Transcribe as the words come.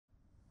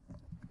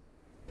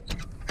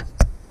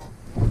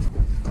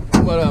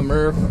What up,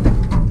 Murph?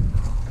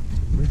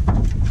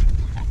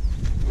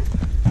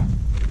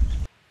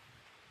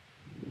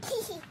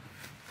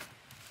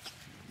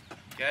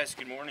 Guys,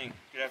 good morning,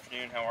 good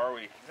afternoon, how are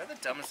we? Is that the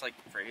dumbest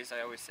phrase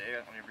I always say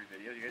on every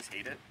video? You guys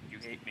hate it? You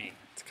hate me.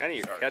 It's kind of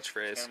your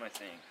catchphrase. It's kind of my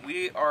thing.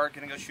 We are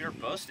going to go shoot our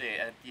bows today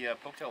at the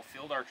Poketail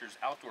Field Archers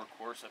outdoor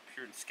course up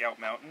here in Scout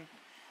Mountain.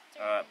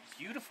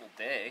 Beautiful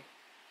day.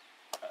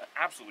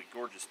 Absolutely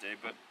gorgeous day,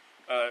 but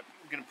I'm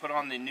going to put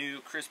on the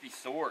new Crispy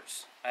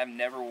Thors. I've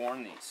never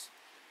worn these.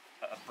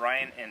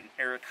 Brian and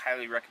Eric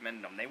highly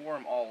recommended them. They wore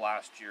them all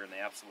last year and they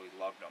absolutely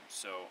loved them.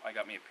 So I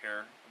got me a pair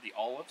of the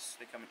olives.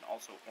 They come in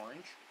also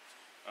orange.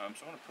 So I'm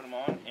going to put them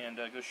on and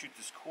go shoot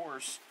this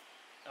course.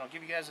 And I'll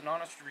give you guys an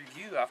honest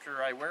review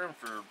after I wear them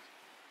for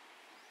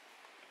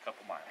a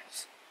couple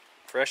miles.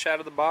 Fresh out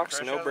of the box,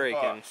 Fresh no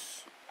break-in.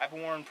 I've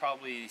worn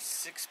probably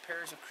 6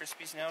 pairs of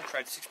Crispies now,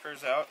 tried 6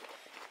 pairs out,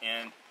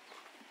 and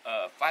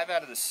 5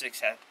 out of the 6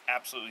 had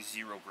absolutely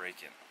 0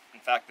 break-in. In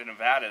fact, the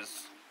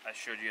Nevadas I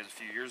showed you guys a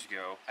few years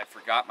ago, I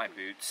forgot my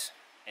boots,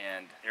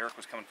 and Eric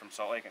was coming from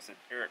Salt Lake. I said,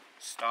 Eric,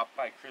 stop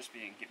by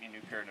Crispy and get me a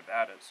new pair of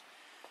Nevadas.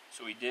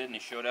 So he did, and he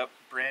showed up,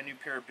 brand new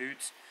pair of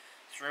boots,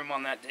 threw them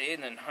on that day,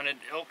 and then hunted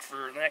elk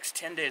for the next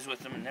 10 days with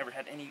them and never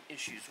had any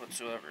issues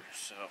whatsoever.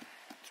 So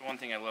it's one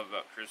thing I love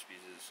about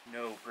Crispies is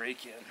no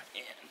break-in,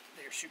 and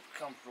they're super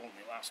comfortable and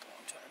they last a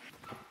long time.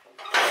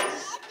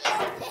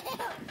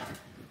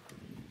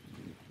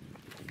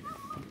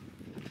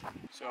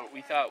 So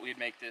we thought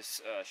we'd make this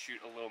shoot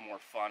a little more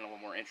fun, a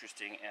little more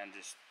interesting, and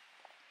just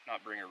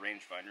not bring our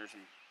rangefinders.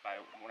 And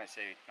when I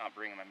say not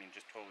bring them, I mean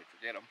just totally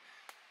forget them.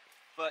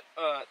 But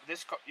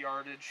this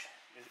yardage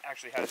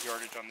actually has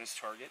yardage on this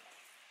target,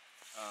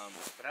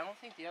 but I don't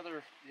think the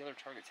other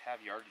targets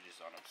have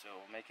yardages on them. So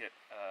we'll make it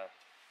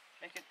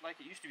like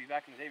it used to be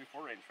back in the day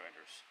before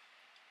rangefinders.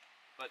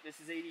 But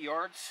this is 80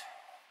 yards.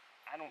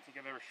 I don't think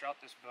I've ever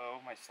shot this bow,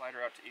 my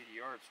slider, out to 80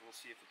 yards. So we'll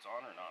see if it's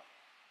on or not.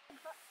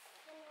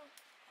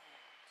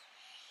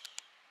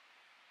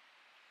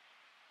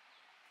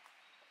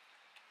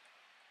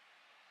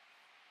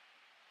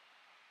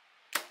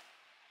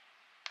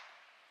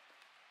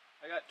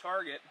 I got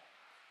target.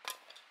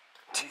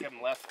 I think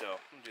I'm left though.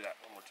 I'm gonna do that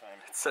one more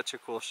time. It's such a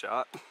cool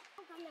shot.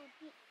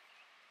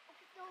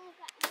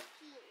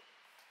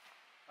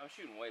 I'm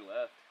shooting way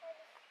left.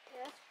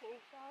 Yeah, that's a cool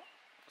shot.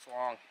 It's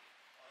long.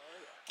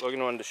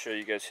 Logan wanted to show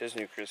you guys his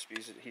new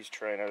Crispies that he's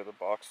trying out of the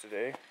box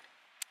today.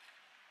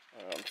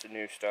 It's a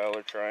new style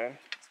they're trying.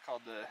 It's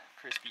called the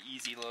Crispy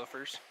Easy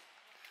Loafers.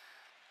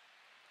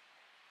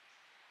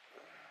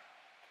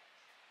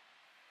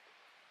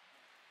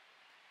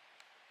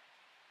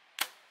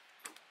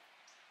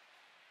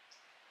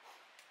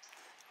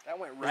 That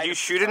went right. Did you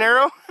shoot an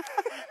arrow?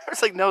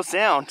 There's like no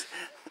sound.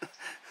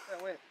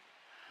 That went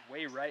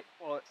way right.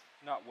 Well,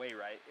 not way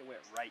right. It went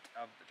right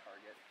of the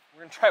target.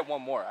 We're gonna try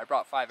one more. I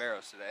brought 5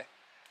 arrows today.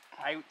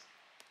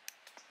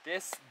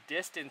 This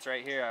distance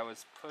right here, I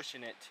was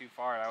pushing it too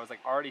far, and I was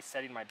like already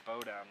setting my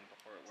bow down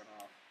before it went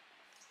off.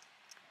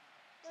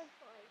 Good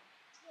boy.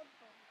 Good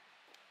boy.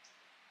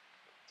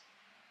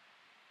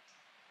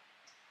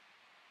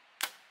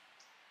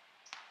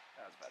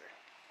 That was better.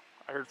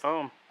 I heard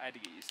foam. I had to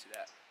get used to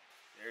that.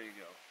 There you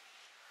go.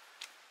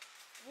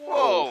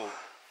 Whoa!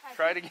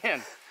 Try it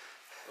again.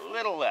 A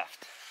little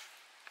left.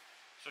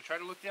 So try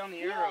to look down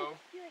the arrow.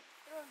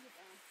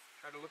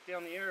 Try to look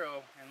down the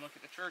arrow and look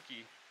at the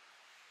turkey.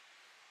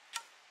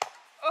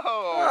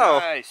 Oh,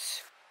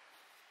 nice.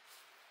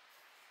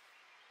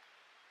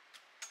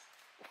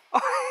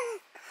 You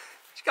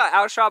got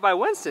outshot by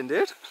Winston,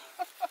 dude.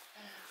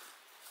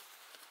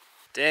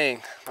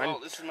 Dang. Well,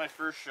 this is my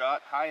first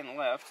shot, high and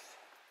left.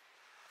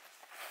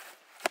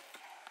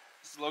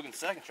 This is Logan's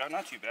second shot,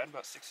 not too bad,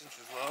 about 6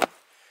 inches low.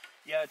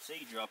 Yeah, I'd say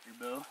you dropped your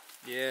bow.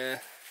 Yeah.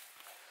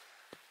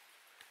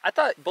 I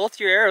thought both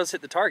your arrows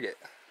hit the target.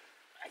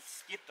 I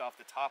skipped off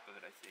the top of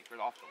it, I think,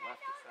 or off the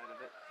left side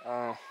of it.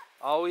 Oh.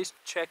 Always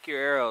check your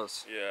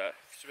arrows. Yeah,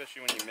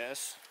 especially when you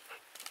miss.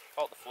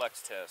 Call it the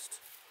flex test.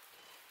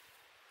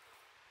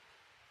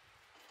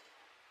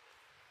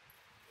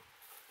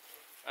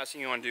 Last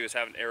thing you want to do is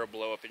have an arrow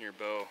blow up in your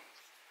bow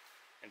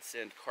and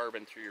send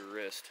carbon through your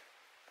wrist.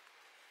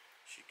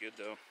 Shoot good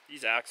though.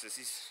 These axes,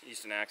 these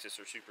Easton axes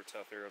are super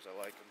tough arrows. I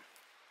like them.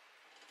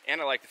 And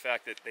I like the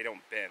fact that they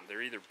don't bend.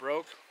 They're either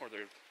broke or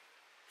they're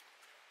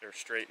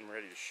straight and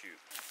ready to shoot.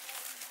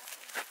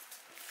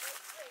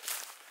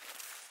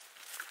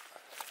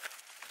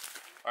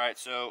 Alright,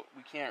 so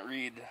we can't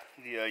read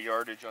the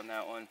yardage on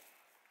that one.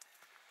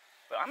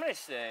 But I'm going to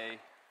say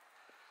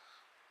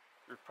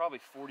there's probably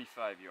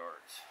 45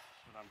 yards.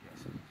 That's what I'm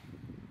guessing.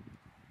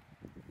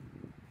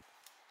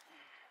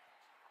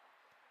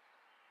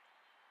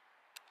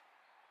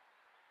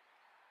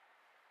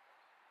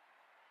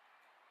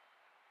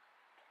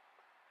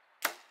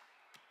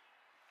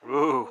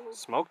 Ooh,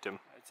 smoked him.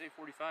 I'd say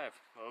 45,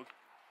 Logue.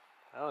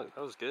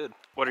 That was good.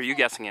 What are you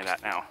guessing it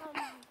at now?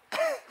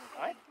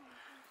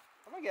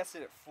 I'm gonna guess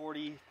it at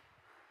 40,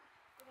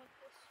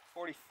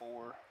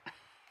 44,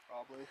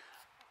 probably.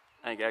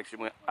 I think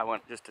actually I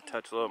went just a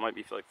touch low. It might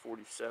be like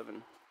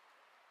 47.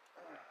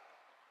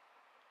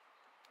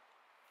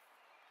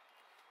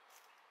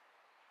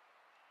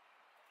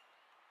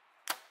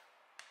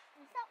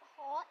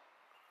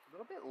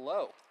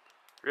 low.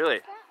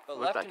 Really? But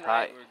Looked left like and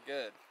right high. were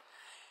good.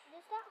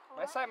 Is that hot?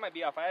 My sight might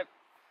be off.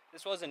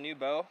 This was a new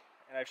bow,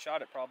 and I've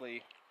shot it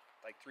probably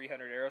like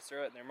 300 arrows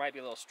through it, and there might be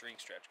a little string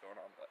stretch going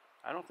on, but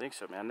I don't think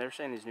so, man. They're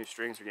saying these new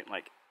strings are getting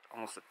like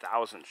almost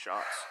 1,000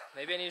 shots.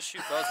 maybe I need to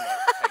shoot bows more,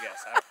 I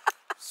guess.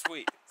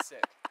 Sweet.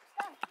 Sick.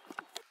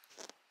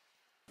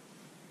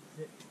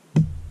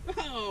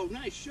 Oh,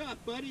 nice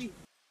shot, buddy.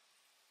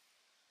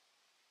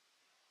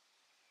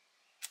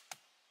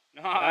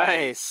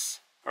 Nice.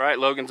 All right,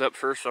 Logan's up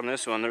first on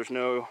this one. There's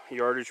no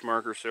yardage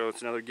marker, so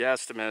it's another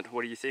guesstimate.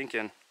 What are you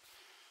thinking?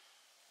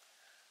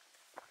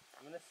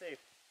 I'm going to say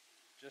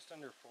just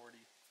under 40.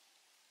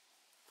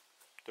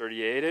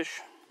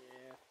 38-ish?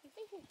 Yeah. I'm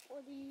thinking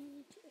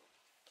 42.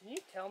 Can you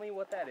tell me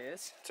what that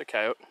is? It's a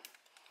coyote.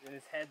 And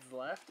his head's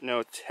left? No,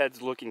 its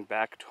head's looking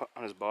back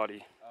on his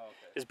body. Oh,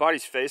 okay. His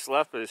body's face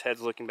left, but his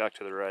head's looking back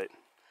to the right.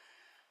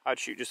 I'd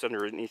shoot just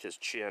underneath his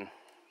chin.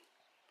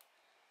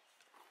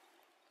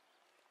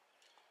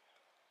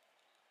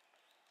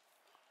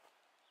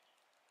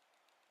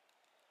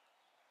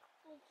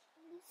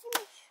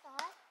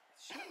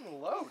 It's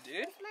shooting low,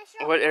 dude.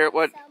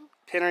 What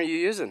pin are you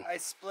using? I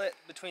split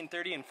between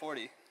 30 and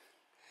 40.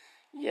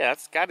 Yeah,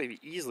 it's got to be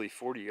easily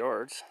 40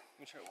 yards. Let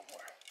me try one more.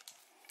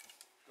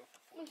 Go for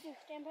 40.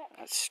 Stand back.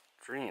 That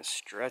string is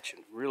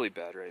stretching really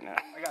bad right now.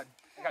 I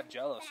got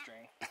jello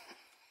string.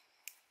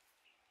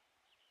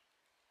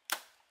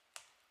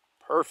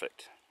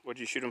 Perfect. What'd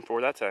you shoot him for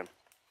that time?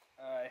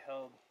 I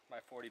held my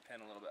 40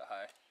 pin a little bit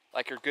high.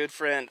 Like our good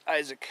friend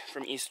Isaac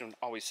from Easton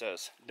always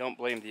says, don't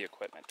blame the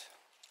equipment.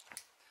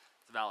 It's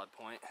a valid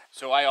point.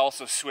 So I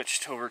also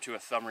switched over to a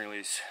thumb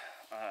release.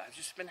 I've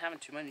just been having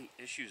too many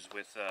issues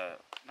with,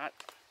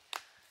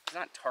 it's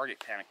not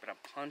target panic, but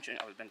I've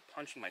been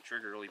punching my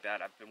trigger really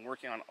bad. I've been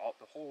working on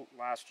the whole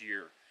last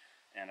year,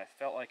 and I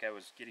felt like I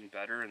was getting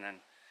better, and then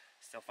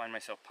still find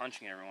myself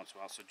punching every once in a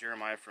while. So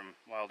Jeremiah from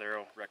Wild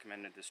Arrow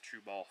recommended this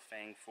True Ball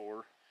Fang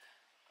 4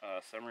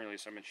 thumb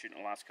release I've been shooting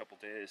the last couple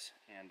days,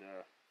 and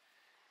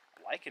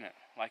liking it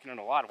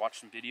a lot. I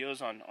watched some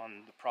videos on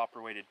the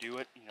proper way to do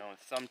it, you know,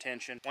 thumb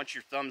tension. Once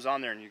your thumb's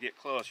on there and you get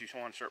close, you just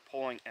want to start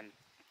pulling and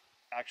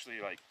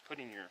actually like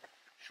putting your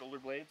shoulder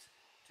blades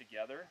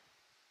together.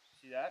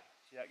 See that?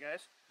 See that,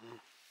 guys?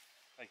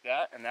 Like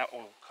that, and that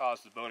will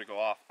cause the bow to go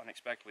off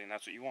unexpectedly, and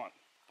that's what you want,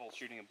 both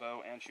shooting a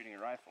bow and shooting a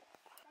rifle.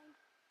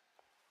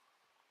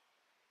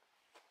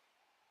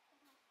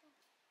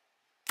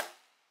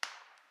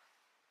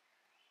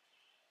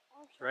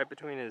 Right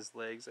between his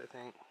legs, I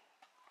think.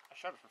 I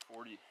shot it for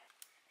 40.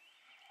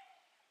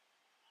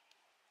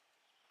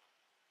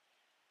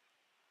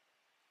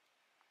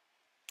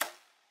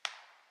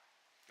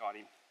 Got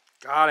him.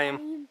 Got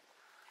him.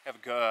 Have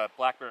a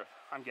black bear,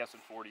 I'm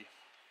guessing 40. It's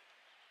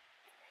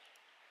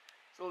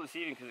a little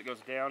deceiving because it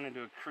goes down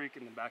into a creek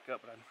and then back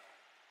up, but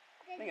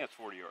I think that's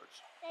 40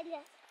 yards. Then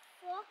yes.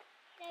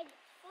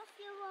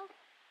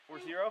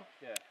 40?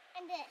 Yeah.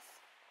 And this.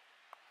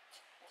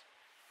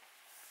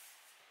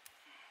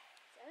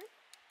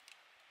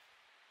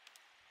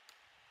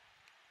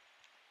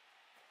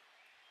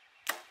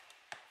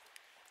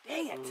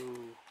 Dang it!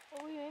 Ooh.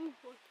 What were you aiming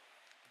for?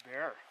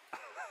 Bear.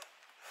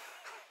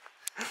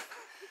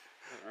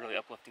 Really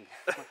uplifting,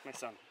 like my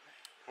son.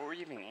 What were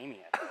you even aiming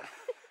at?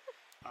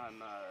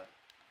 I'm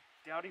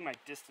doubting my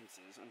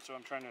distances, and so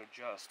I'm trying to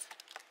adjust.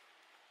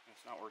 And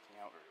it's not working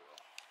out very well.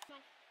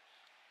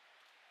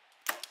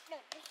 No,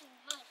 this is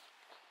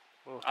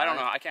mine. I don't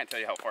know. I can't tell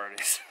you how far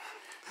it is.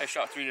 I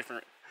shot 3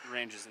 different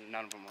ranges, and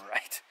none of them were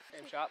right.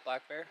 Same shot,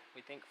 black bear.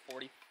 We think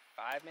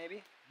 45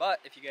 maybe. But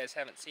if you guys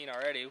haven't seen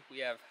already, we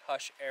have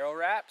Hush arrow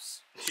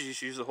wraps. Did you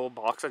just use the whole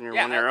box on your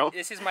Yeah, one arrow?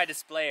 This is my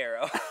display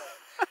arrow,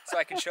 so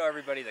I can show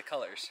everybody the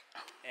colors.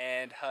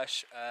 And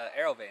Hush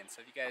arrow veins.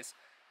 So if you guys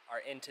are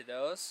into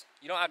those,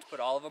 you don't have to put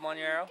all of them on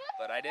your arrow,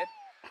 but I did.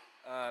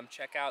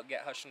 Check out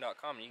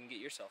gethushin.com and you can get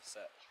yourself a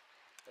set.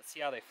 Let's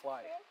see how they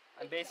fly.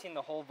 I'm basing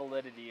the whole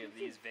validity of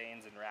these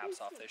veins and wraps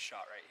off this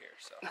shot right here,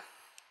 so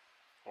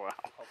Wow.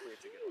 hopefully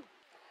it's a good one.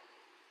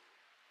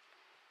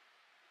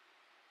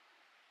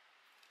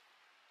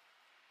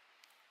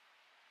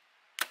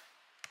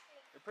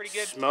 They're pretty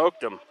good. Smoked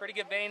them. Pretty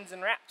good veins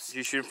and wraps. Did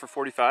you shoot them for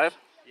 45?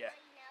 Yeah.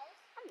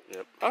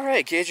 Yep. All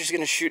right, Gage is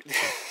gonna shoot.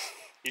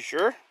 You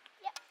sure?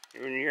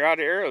 Yep. When you're out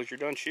of arrows, you're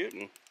done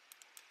shooting.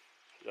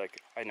 Like,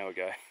 I know a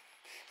guy.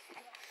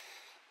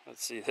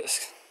 Let's see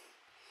this.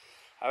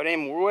 I would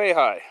aim way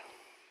high.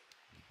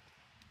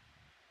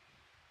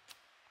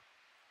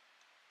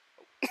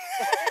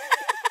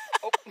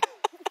 Oh.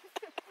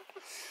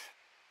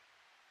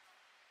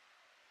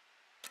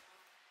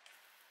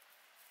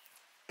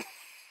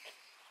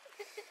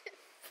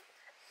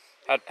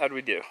 How'd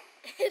we do?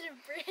 It's a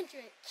branch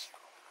wrench.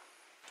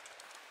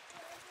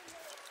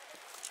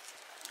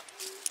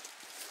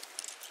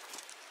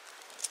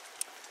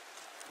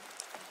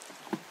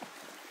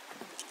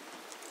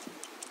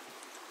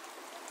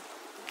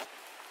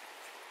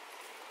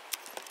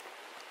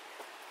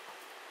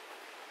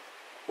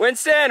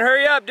 Winston,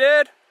 hurry up,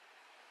 dude.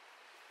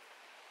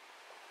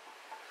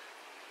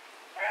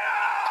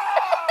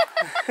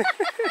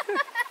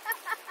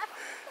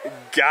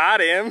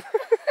 Got him.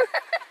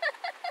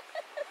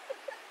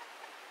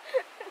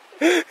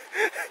 Dude,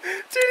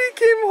 he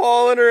came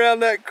hauling around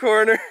that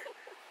corner.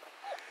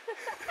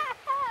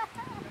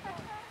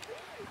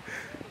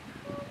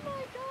 Oh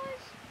my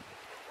gosh.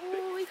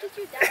 Oh, we could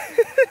shoot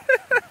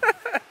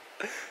that.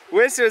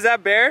 Wister, is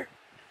that bear?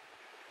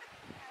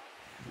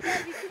 Yeah,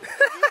 we could shoot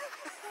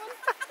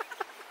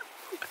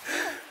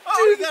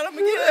Oh, you got him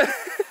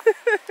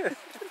again.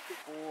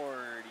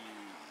 40.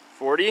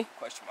 40?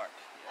 Question mark.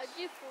 I'll do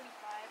 45.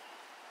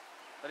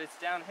 But it's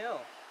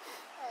downhill.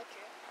 Oh,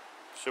 true.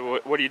 So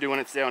what do you do when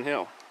it's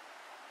downhill?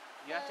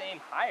 You have to aim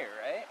higher,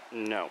 right?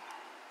 No.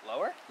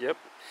 Lower? Yep.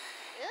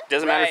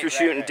 Doesn't matter if you're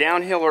shooting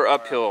downhill or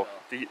uphill.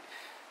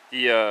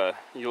 You'd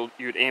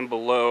aim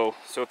below.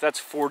 So if that's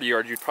 40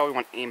 yards, you'd probably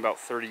want to aim about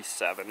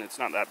 37. It's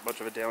not that much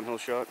of a downhill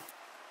shot.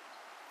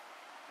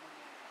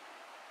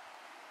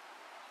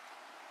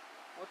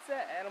 What's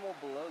that animal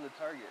below the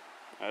target?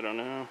 I don't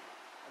know.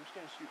 I'm just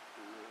gonna shoot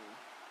through.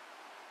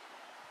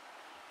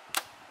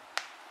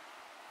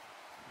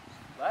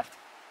 Left?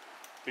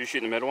 Are you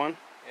shooting the middle one?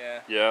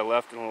 Yeah. Yeah,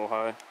 left and a little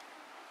high.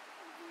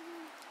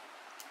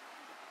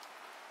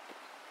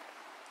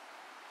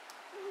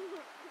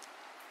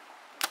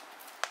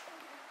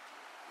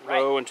 Right.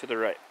 Low and to the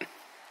right.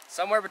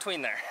 Somewhere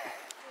between there.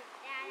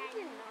 You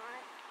did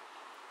not.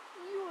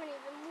 You weren't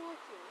even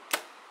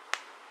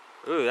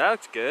looking. Ooh, that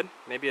looks good.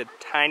 Maybe a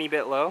tiny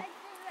bit low.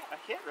 I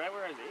hit right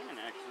where I was aiming,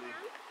 actually.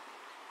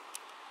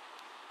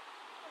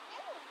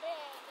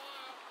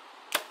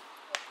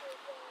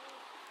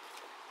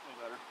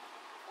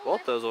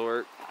 Both those will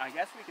work. I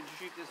guess we can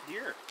shoot this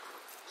deer.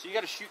 So you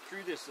got to shoot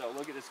through this, though.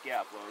 Look at this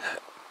gap, Logan.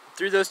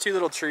 Through those two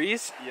little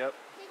trees? Yep.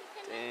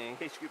 Dang.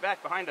 Okay, scoot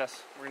back behind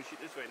us. We're going to shoot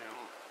this way now.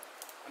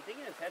 I'm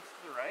thinking his head's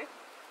to the right.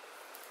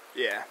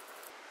 Yeah.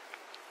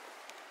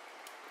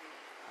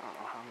 I don't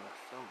know how I'm going to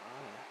film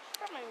on it.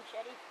 Got my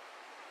machete.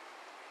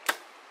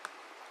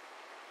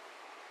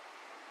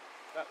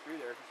 Got through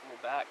there, just a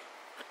little back.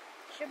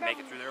 Make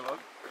Make it through there, Logan.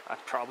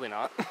 Probably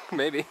not.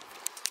 Maybe.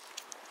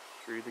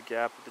 Through the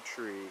gap of the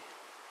tree.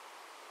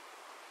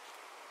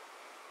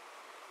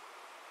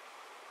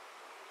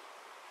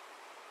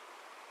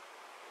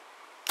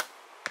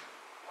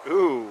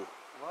 Ooh.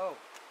 Whoa.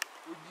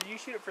 Did you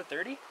shoot it for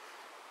 30?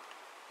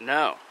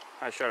 No,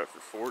 I shot it for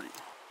 40. And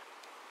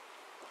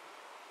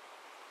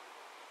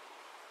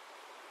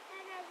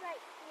I was like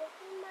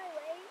looking my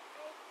way,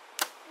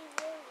 he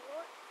really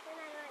looked, and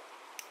I like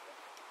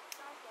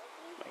stopped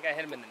looking. I think I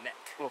hit him in the neck.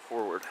 A little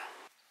forward.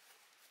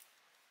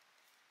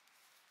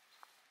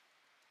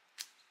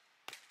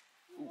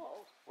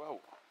 Whoa.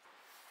 Whoa.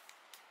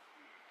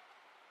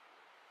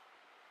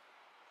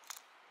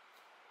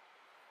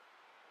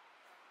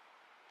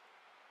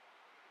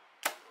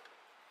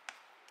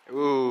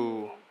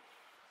 Ooh.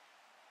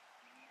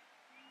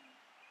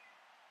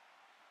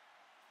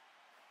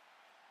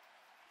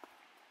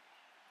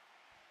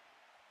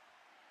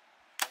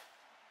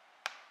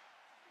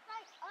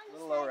 A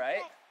little low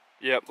right.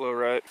 Yep, low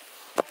right.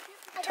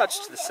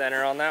 Touch to the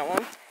center on that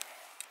one.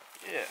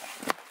 Yeah.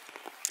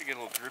 We get a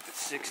little grip at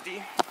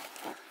 60.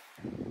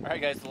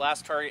 Alright guys, the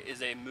last target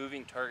is a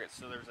moving target.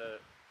 So there's a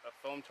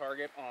foam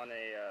target on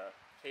a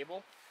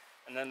cable,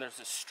 and then there's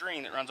a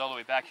string that runs all the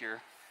way back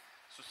here.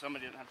 So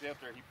somebody doesn't have to be up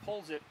there. He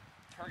pulls it,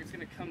 target's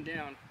gonna come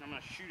down, and I'm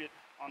gonna shoot it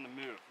on the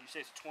move. You say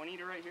it's 20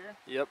 to right here?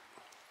 Yep.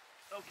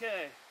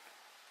 Okay.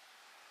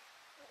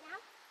 Now?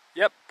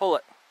 Yep, pull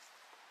it.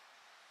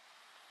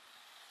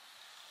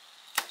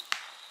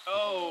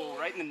 Oh,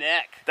 right in the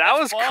neck. That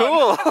was fun.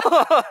 cool.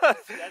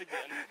 Let's do that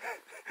again.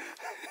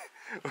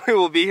 We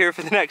will be here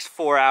for the next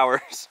 4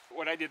 hours.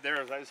 What I did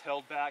there is I just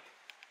held back.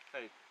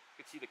 I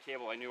could see the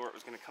cable. I knew where it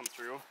was going to come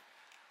through.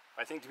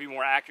 I think to be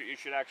more accurate, you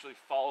should actually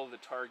follow the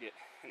target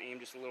and aim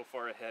just a little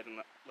far ahead and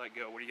let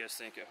go. What do you guys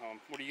think at home?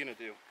 What are you going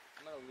to do?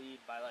 I'm going to lead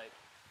by like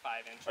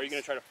 5 inches. Are you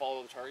going to try to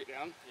follow the target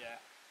down? Yeah.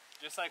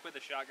 Just like with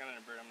a shotgun and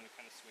a bird, I'm going to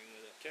kind of swing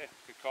with it. Okay,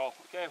 good call.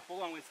 Okay,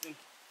 hold on, Winston.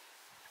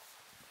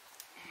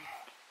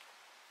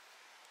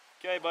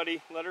 Okay,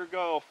 buddy, let her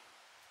go.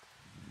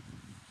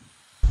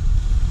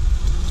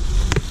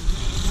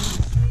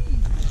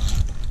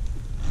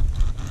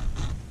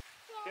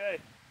 Okay.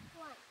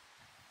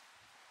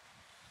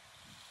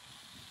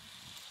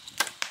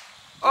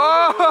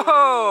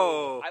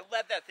 Oh! I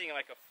led that thing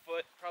like a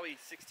foot, probably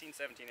 16,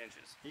 17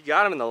 inches. You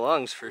got him in the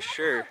lungs for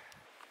sure.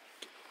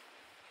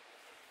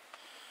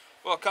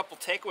 Well, a couple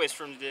takeaways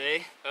from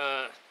today.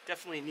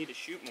 Definitely need to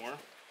shoot more.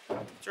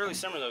 It's early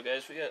summer though,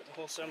 guys. We got the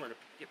whole summer to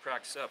get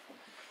practice up.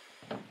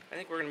 I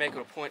think we're gonna make it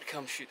a point to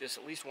come shoot this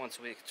at least once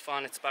a week. It's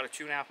fun. It's about a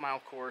 2.5 mile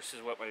course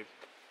is what my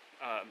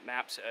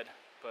map said.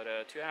 But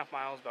 2.5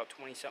 miles, about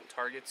 20 something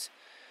targets.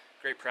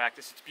 Great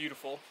practice. It's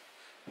beautiful.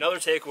 Another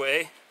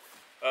takeaway,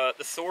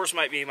 the Thors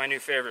might be my new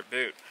favorite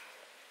boot.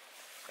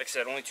 Like I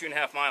said, only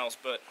 2.5 miles,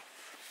 but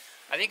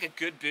I think a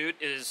good boot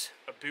is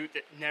a boot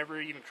that never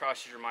even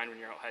crosses your mind when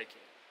you're out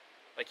hiking.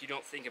 Like you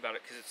don't think about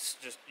it because it's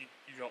just, you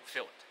don't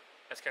feel it.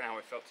 That's kind of how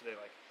I felt today.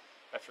 Like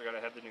I forgot I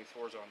had the new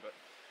Thors on, but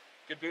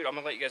good boot. I'm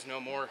gonna let you guys know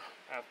more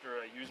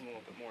after I use them a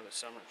little bit more this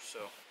summer.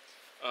 So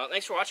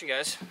Thanks for watching,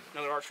 guys.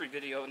 Another archery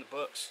video in the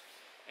books.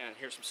 And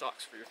here's some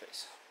socks for your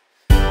face.